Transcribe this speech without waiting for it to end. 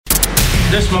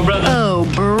This is my brother. Oh,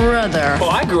 brother. Well,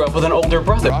 I grew up with an older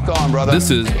brother. Rock on, brother.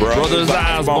 This is Brothers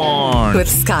Osborne. With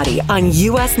Scotty on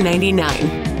US 99.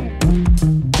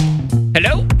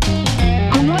 Hello?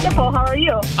 I'm wonderful. How are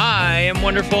you? I am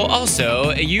wonderful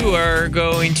also. You are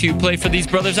going to play for these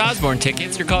Brothers Osborne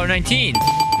tickets. You're caller 19.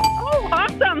 Oh,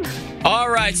 awesome.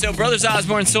 All right, so Brothers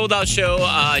Osborne sold out show.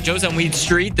 Joe's on Weed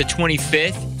Street, the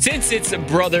 25th. Since it's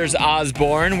Brothers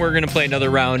Osborne, we're going to play another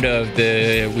round of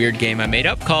the weird game I made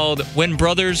up called When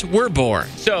Brothers Were Born.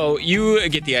 So you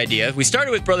get the idea. We started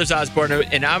with Brothers Osborne,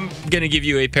 and I'm going to give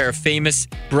you a pair of famous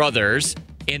brothers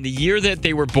and the year that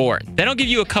they were born. Then I'll give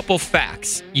you a couple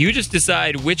facts. You just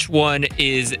decide which one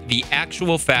is the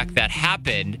actual fact that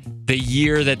happened the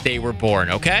year that they were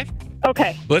born, okay?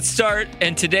 Okay. Let's start,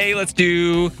 and today let's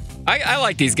do... I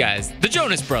like these guys. The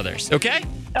Jonas Brothers, okay?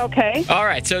 Okay. All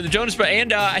right, so the Jonas Brothers,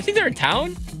 and I think they're in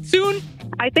town soon.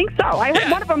 I think so. I heard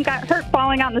one of them got hurt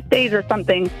falling on the stage or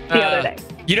something the other day.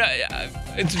 You know,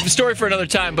 it's a story for another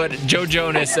time, but Joe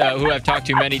Jonas, who I've talked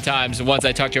to many times, once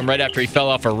I talked to him right after he fell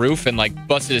off a roof and, like,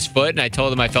 busted his foot, and I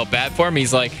told him I felt bad for him.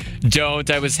 He's like, don't.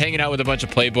 I was hanging out with a bunch of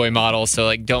Playboy models, so,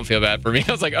 like, don't feel bad for me.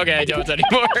 I was like, okay, I don't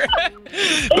anymore.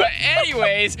 But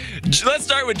anyways, let's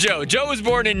start with Joe. Joe was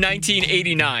born in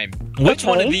 1989. Which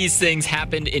one of these things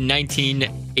happened in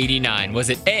 1989? Was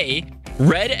it A,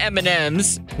 red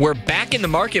M&Ms were back in the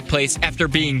marketplace after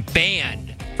being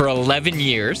banned for 11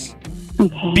 years?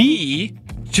 Okay. B,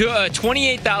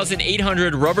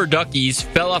 28,800 rubber duckies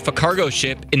fell off a cargo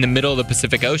ship in the middle of the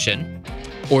Pacific Ocean?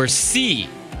 Or C,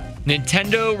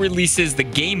 Nintendo releases the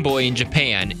Game Boy in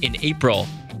Japan in April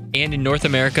and in North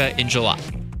America in July?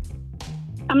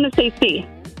 I'm going to say C,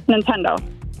 Nintendo.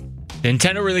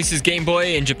 Nintendo releases Game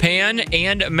Boy in Japan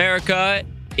and America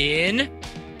in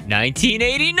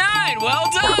 1989. Well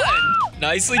done.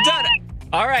 Nicely done.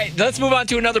 All right, let's move on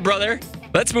to another brother.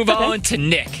 Let's move on to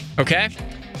Nick, okay?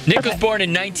 Nick was born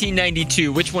in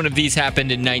 1992. Which one of these happened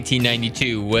in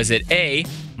 1992? Was it A,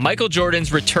 Michael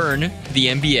Jordan's return to the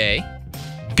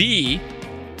NBA? B,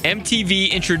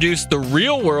 MTV introduced the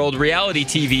Real World reality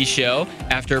TV show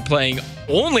after playing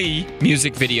only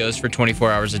music videos for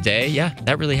 24 hours a day? Yeah,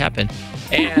 that really happened.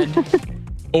 And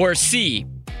or C,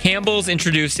 Campbell's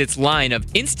introduced its line of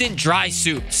instant dry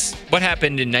soups. What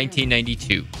happened in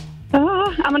 1992?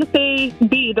 I'm going to say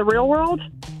B, the Real World.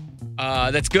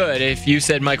 That's good. If you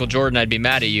said Michael Jordan, I'd be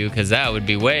mad at you because that would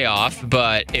be way off.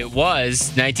 But it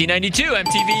was 1992.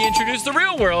 MTV introduced The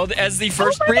Real World as the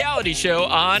first reality show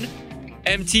on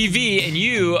MTV, and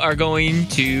you are going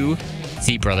to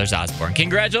see Brothers Osborne.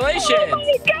 Congratulations. Oh,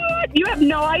 my God. You have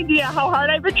no idea how hard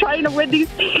I've been trying to win these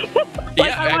things.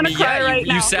 I want to cry right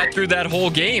now. You sat through that whole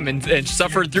game and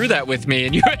suffered through that with me,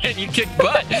 and you kicked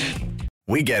butt.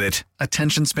 We get it.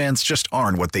 Attention spans just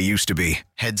aren't what they used to be.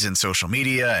 Heads in social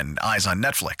media and eyes on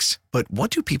Netflix. But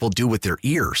what do people do with their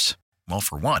ears? Well,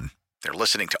 for one, they're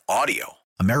listening to audio.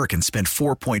 Americans spend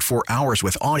 4.4 hours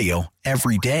with audio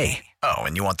every day. Oh,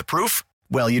 and you want the proof?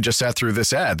 Well, you just sat through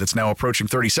this ad that's now approaching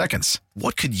 30 seconds.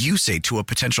 What could you say to a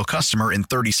potential customer in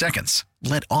 30 seconds?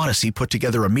 Let Odyssey put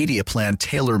together a media plan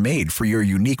tailor-made for your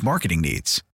unique marketing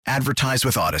needs. Advertise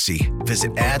with Odyssey.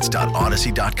 Visit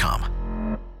ads.odyssey.com.